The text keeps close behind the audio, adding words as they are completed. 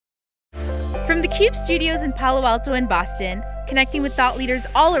From theCUBE studios in Palo Alto and Boston, connecting with thought leaders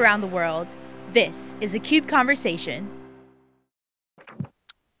all around the world, this is a CUBE Conversation.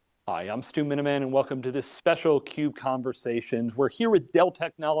 Hi, I'm Stu Miniman and welcome to this special CUBE Conversations. We're here with Dell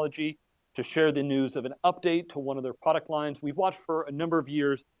Technologies to share the news of an update to one of their product lines. We've watched for a number of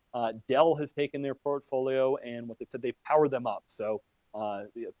years. Dell has taken their portfolio and what they said, they've powered them up. So of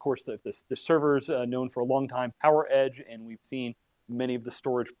course, the servers known for a long time, PowerEdge, and we've seen many of the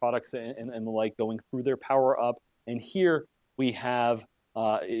storage products and the like going through their power up. And here we have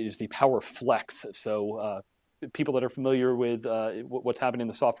is the PowerFlex. So people that are familiar with what's happening in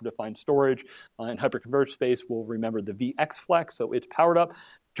the software-defined storage and hyperconverged space will remember the VxFlex. So it's powered up.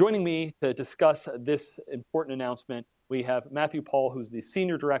 Joining me to discuss this important announcement, we have Matthew Paul, who's the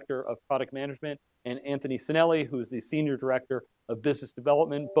Senior Director of Product Management, and Anthony Cinelli, who's the Senior Director of Business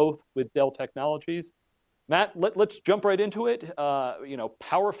Development, both with Dell Technologies. Matt, let's jump right into it.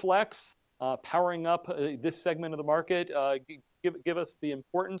 PowerFlex, powering up this segment of the market. Give us the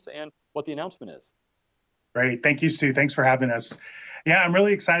importance and what the announcement is. Great, thank you, Stu. Thanks for having us. Yeah, I'm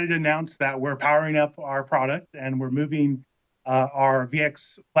really excited to announce that we're powering up our product and we're moving our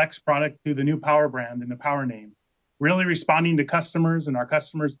VxFlex product to the new Power brand and the Power name. Really responding to customers and our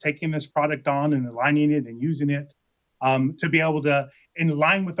customers taking this product on and aligning it and using it to be able to, in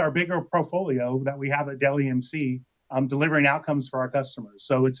line with our bigger portfolio that we have at Dell EMC, delivering outcomes for our customers.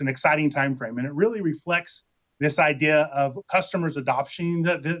 So it's an exciting time frame, and it really reflects this idea of customers adopting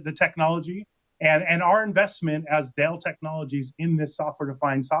the technology and our investment as Dell Technologies in this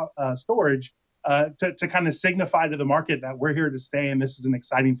software-defined storage to kind of signify to the market that we're here to stay, and this is an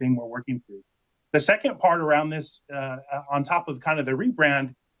exciting thing we're working through. The second part around this, on top of kind of the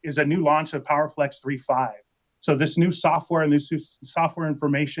rebrand, is a new launch of PowerFlex 3.5. So this new software and this software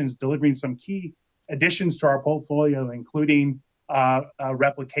information is delivering some key additions to our portfolio, including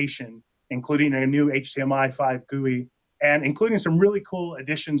replication, including a new HDMI5 GUI, and including some really cool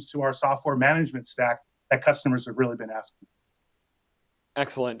additions to our software management stack that customers have really been asking.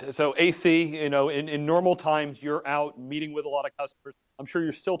 Excellent. So AC, in normal times, you're out meeting with a lot of customers. I'm sure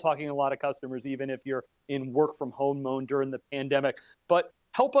you're still talking to a lot of customers, even if you're in work from home mode during the pandemic. But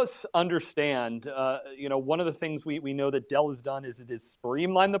help us understand, one of the things we know that Dell has done is it has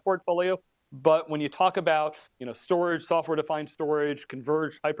streamlined the portfolio. But when you talk about, storage, software-defined storage,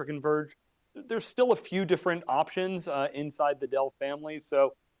 converged, hyperconverged, there's still a few different options inside the Dell family.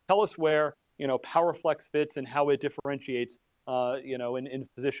 So tell us where, PowerFlex fits and how it differentiates, in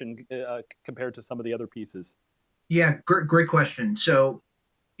position compared to some of the other pieces. Yeah, great question. So,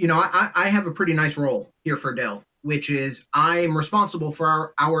 I have a pretty nice role here for Dell, which is I'm responsible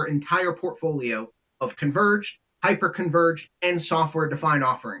for our entire portfolio of converged, hyperconverged, and software-defined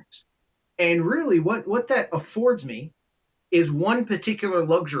offerings. And really what that affords me is one particular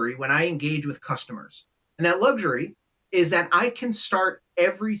luxury when I engage with customers. And that luxury is that I can start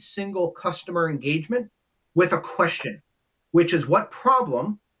every single customer engagement with a question, which is, what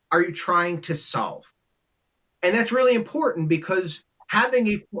problem are you trying to solve? And that's really important because having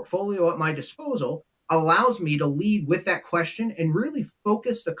a portfolio at my disposal allows me to lead with that question and really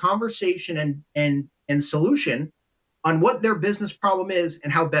focus the conversation and solution on what their business problem is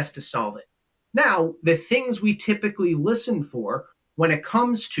and how best to solve it. Now, the things we typically listen for when it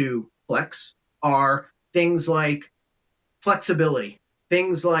comes to Flex are things like flexibility,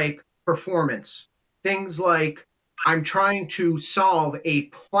 things like performance, things like I'm trying to solve a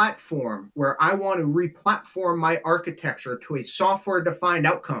platform where I want to re-platform my architecture to a software-defined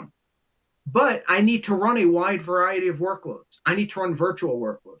outcome. But I need to run a wide variety of workloads. I need to run virtual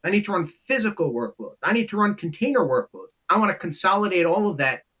workloads. I need to run physical workloads. I need to run container workloads. I want to consolidate all of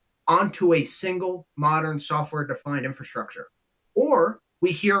that onto a single modern software-defined infrastructure. Or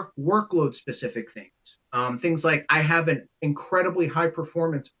we hear workload-specific things. Things like, I have an incredibly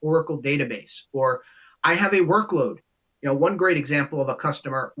high-performance Oracle database, or I have a workload. One great example of a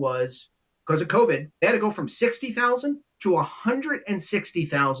customer was, because of COVID, they had to go from 60,000 to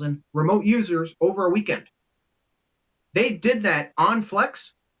 160,000 remote users over a weekend. They did that on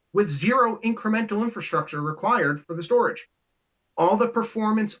Flex with zero incremental infrastructure required for the storage. All the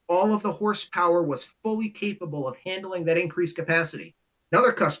performance, all of the horsepower was fully capable of handling that increased capacity.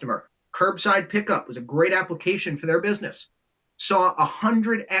 Another customer, curbside pickup, was a great application for their business. Saw a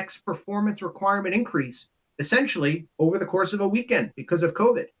 100x performance requirement increase essentially over the course of a weekend because of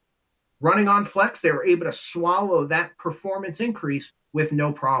COVID. Running on Flex, they were able to swallow that performance increase with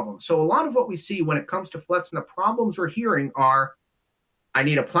no problem. So a lot of what we see when it comes to Flex and the problems we're hearing are, I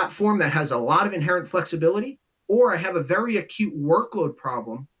need a platform that has a lot of inherent flexibility, or I have a very acute workload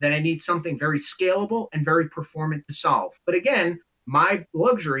problem that I need something very scalable and very performant to solve. But again, My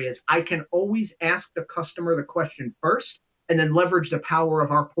luxury is I can always ask the customer the question first and then leverage the power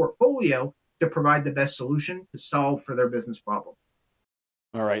of our portfolio to provide the best solution to solve for their business problem.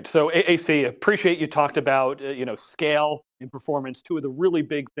 All right, so AC, appreciate you talked about scale and performance, two of the really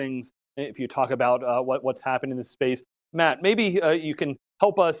big things if you talk about what's happened in this space. Matt, maybe you can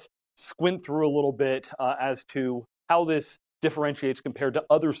help us squint through a little bit as to how this differentiates compared to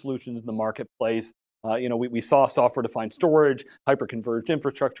other solutions in the marketplace. We saw software-defined storage, hyperconverged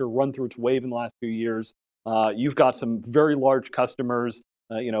infrastructure run through its wave in the last few years. You've got some very large customers,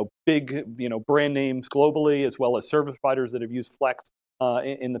 big brand names globally, as well as service providers that have used Flex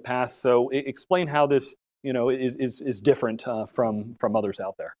in the past. So explain how this is different from others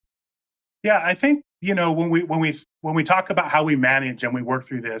out there. Yeah, I think when we talk about how we manage and we work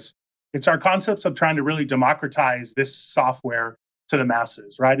through this, it's our concepts of trying to really democratize this software to the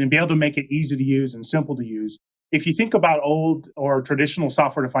masses, right? And be able to make it easy to use and simple to use. If you think about old or traditional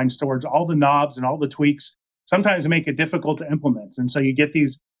software-defined storage, all the knobs and all the tweaks sometimes make it difficult to implement. And so you get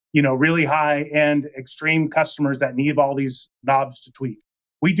these, really high-end extreme customers that need all these knobs to tweak.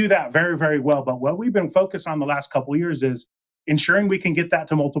 We do that very, very well. But what we've been focused on the last couple of years is ensuring we can get that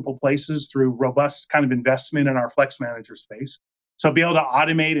to multiple places through robust kind of investment in our Flex Manager space. So be able to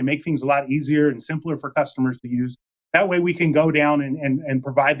automate and make things a lot easier and simpler for customers to use. That way we can go down and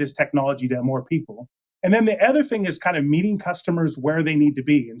provide this technology to more people. And then the other thing is kind of meeting customers where they need to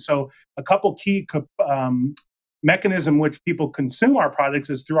be. And so a couple key mechanism which people consume our products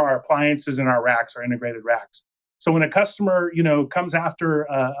is through our appliances and our racks, our integrated racks. So when a customer, comes after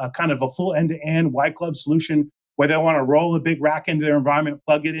a kind of a full end-to-end white glove solution where they want to roll a big rack into their environment,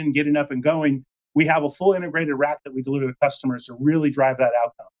 plug it in, get it up and going, we have a full integrated rack that we deliver to customers to really drive that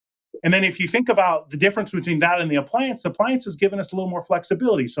outcome. And then if you think about the difference between that and the appliance has given us a little more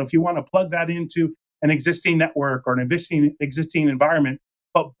flexibility. So if you want to plug that into an existing network or an existing environment,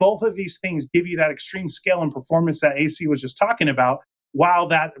 but both of these things give you that extreme scale and performance that AC was just talking about, while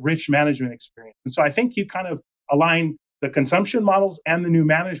that rich management experience. And so I think you kind of align the consumption models and the new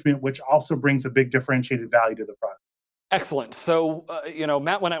management, which also brings a big differentiated value to the product. Excellent. So,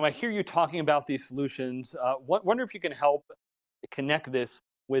 Matt, when I hear you talking about these solutions, wonder if you can help connect this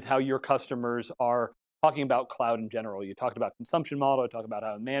with how your customers are talking about cloud in general. You talked about consumption model, you talked about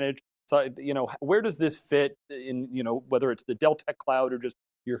how to manage. So, where does this fit in, whether it's the Dell Tech Cloud or just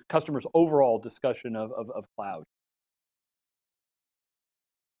your customers' overall discussion of cloud?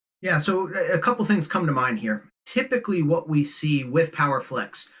 Yeah, so a couple things come to mind here. Typically, what we see with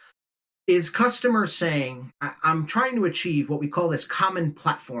PowerFlex is customers saying, I'm trying to achieve what we call this common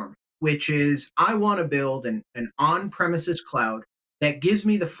platform, which is I want to build an on-premises cloud that gives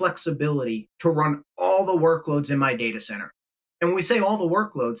me the flexibility to run all the workloads in my data center. And when we say all the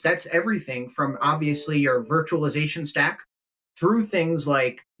workloads, that's everything from obviously your virtualization stack through things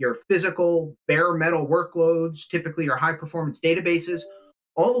like your physical bare metal workloads, typically your high performance databases,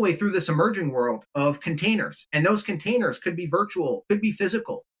 all the way through this emerging world of containers. And those containers could be virtual, could be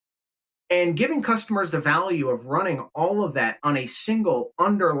physical. And giving customers the value of running all of that on a single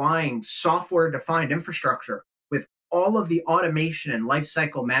underlying software-defined infrastructure with all of the automation and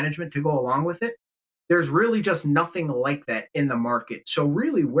lifecycle management to go along with it, there's really just nothing like that in the market. So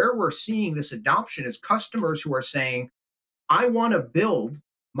really where we're seeing this adoption is customers who are saying, I want to build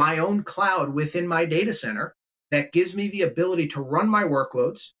my own cloud within my data center that gives me the ability to run my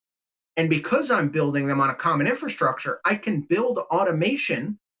workloads. And because I'm building them on a common infrastructure, I can build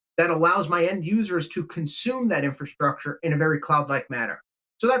automation that allows my end users to consume that infrastructure in a very cloud-like manner.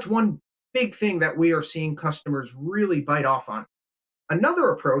 So that's one big thing that we are seeing customers really bite off on. Another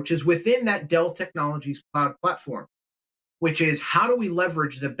approach is within that Dell Technologies cloud platform, which is how do we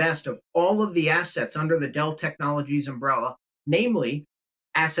leverage the best of all of the assets under the Dell Technologies umbrella, namely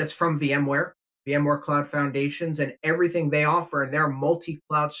assets from VMware, VMware Cloud Foundations, and everything they offer in their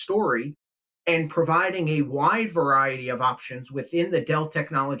multi-cloud story, and providing a wide variety of options within the Dell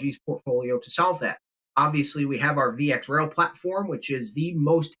Technologies portfolio to solve that. Obviously, we have our VxRail platform, which is the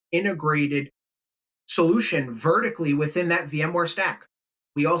most integrated solution vertically within that VMware stack.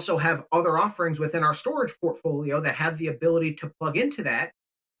 We also have other offerings within our storage portfolio that have the ability to plug into that,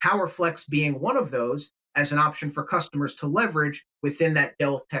 PowerFlex being one of those as an option for customers to leverage within that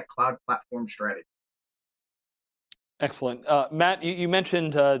Dell Tech Cloud platform strategy. Excellent. Matt, you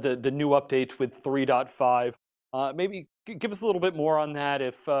mentioned the new updates with 3.5. Maybe give us a little bit more on that,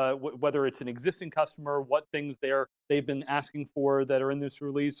 if whether it's an existing customer, what things they've been asking for that are in this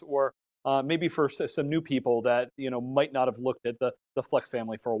release, or maybe for some new people that might not have looked at the Flex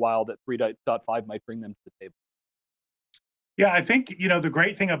family for a while, that 3.5 might bring them to the table. Yeah, I think, the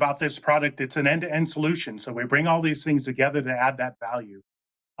great thing about this product, it's an end-to-end solution. So we bring all these things together to add that value.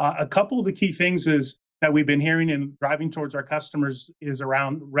 A couple of the key things is that we've been hearing and driving towards our customers is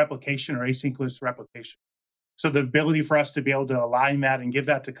around replication or asynchronous replication. So the ability for us to be able to align that and give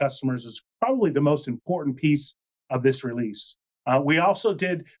that to customers is probably the most important piece of this release. We also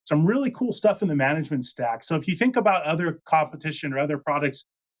did some really cool stuff in the management stack. So if you think about other competition or other products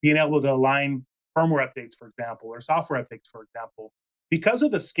being able to align firmware updates, for example, or software updates, for example, because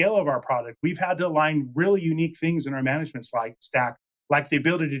of the scale of our product, we've had to align really unique things in our management stack, like the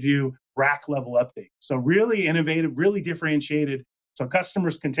ability to do rack level updates. So really innovative, really differentiated. So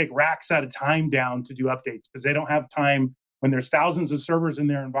customers can take racks at a time down to do updates because they don't have time when there's thousands of servers in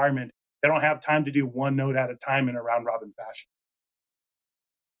their environment. They don't have time to do one node at a time in a round robin fashion.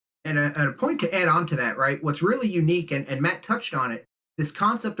 And a point to add on to that, right? What's really unique, and Matt touched on it, this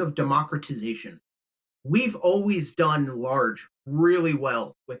concept of democratization. We've always done large really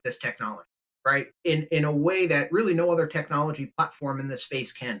well with this technology, right? In a way that really no other technology platform in this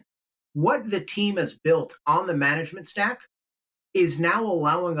space can. What the team has built on the management stack is now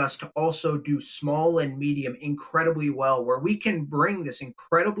allowing us to also do small and medium incredibly well, where we can bring this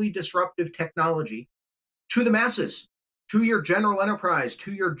incredibly disruptive technology to the masses, to your general enterprise,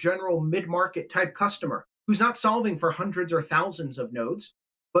 to your general mid-market type customer who's not solving for hundreds or thousands of nodes,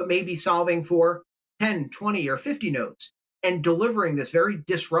 but maybe solving for 10, 20, or 50 nodes and delivering this very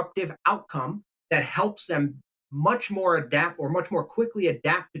disruptive outcome that helps them much more quickly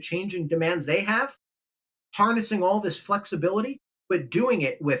adapt to changing demands they have, harnessing all this flexibility, but doing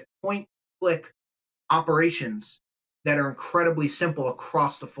it with point-click operations that are incredibly simple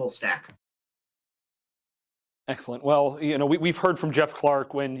across the full stack. Excellent. Well, we've heard from Jeff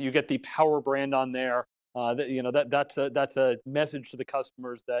Clark, when you get the Power brand on there, that's a message to the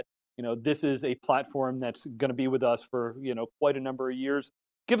customers that this is a platform that's going to be with us for quite a number of years.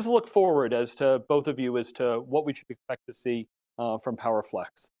 Give us a look forward as to both of you as to what we should expect to see from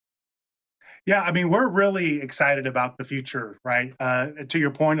PowerFlex. Yeah, I mean, we're really excited about the future, right? To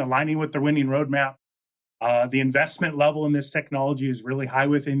your point, aligning with the winning roadmap, the investment level in this technology is really high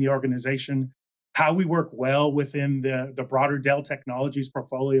within the organization. How we work well within the broader Dell Technologies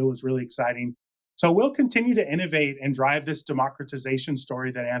portfolio is really exciting. So we'll continue to innovate and drive this democratization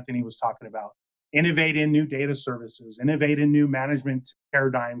story that Anthony was talking about. Innovate in new data services, innovate in new management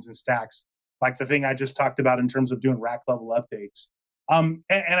paradigms and stacks, like the thing I just talked about in terms of doing rack level updates. And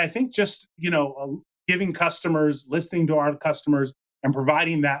I think just giving customers, listening to our customers, and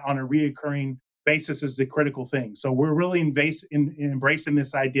providing that on a reoccurring basis is the critical thing. So we're really embracing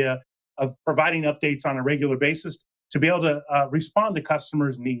this idea of providing updates on a regular basis to be able to respond to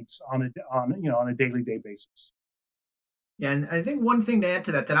customers' needs on a daily basis. Yeah, and I think one thing to add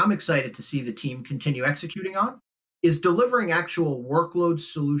to that I'm excited to see the team continue executing on is delivering actual workload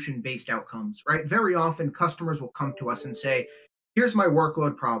solution-based outcomes, right? Very often customers will come to us and say, here's my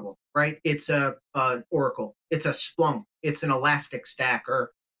workload problem, right? It's a Oracle, it's a Splunk, it's an Elastic Stack,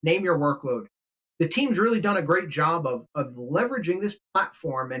 or name your workload. The team's really done a great job of leveraging this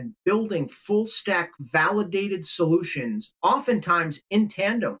platform and building full stack validated solutions, oftentimes in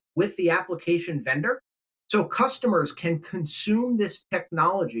tandem with the application vendor. So customers can consume this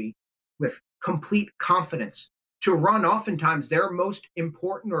technology with complete confidence to run oftentimes their most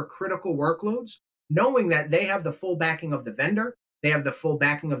important or critical workloads, knowing that they have the full backing of the vendor, they have the full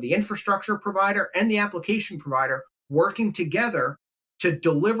backing of the infrastructure provider and the application provider working together to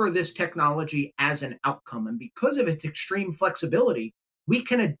deliver this technology as an outcome. And because of its extreme flexibility, we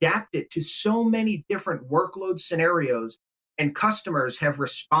can adapt it to so many different workload scenarios, and customers have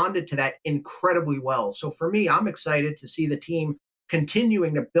responded to that incredibly well. So for me, I'm excited to see the team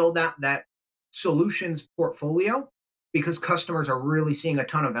continuing to build out that solutions portfolio because customers are really seeing a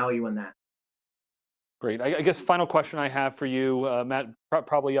ton of value in that. Great. I guess final question I have for you, Matt,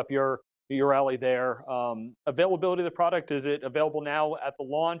 probably up your alley there. Availability of the product, is it available now at the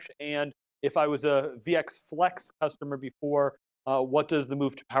launch? And if I was a VxFlex customer before, what does the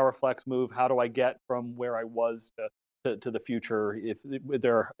move to PowerFlex move? How do I get from where I was to the future? If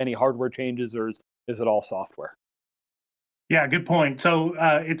there are any hardware changes, or is it all software? Yeah, good point. So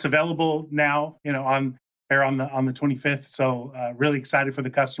it's available now, on the 25th. So really excited for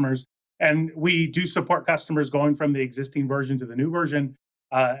the customers. And we do support customers going from the existing version to the new version.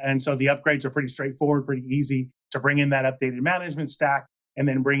 And so the upgrades are pretty straightforward, pretty easy to bring in that updated management stack and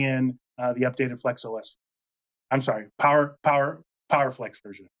then bring in the updated Flex OS. I'm sorry, PowerFlex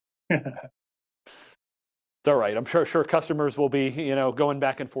version. It's all right. I'm sure customers will be going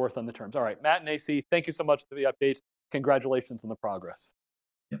back and forth on the terms. All right, Matt and AC, thank you so much for the updates. Congratulations on the progress.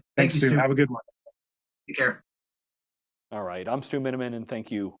 Yeah. Thanks, Stu. Have a good one. Take care. All right, I'm Stu Miniman, and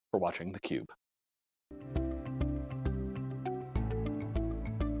thank you for watching theCUBE.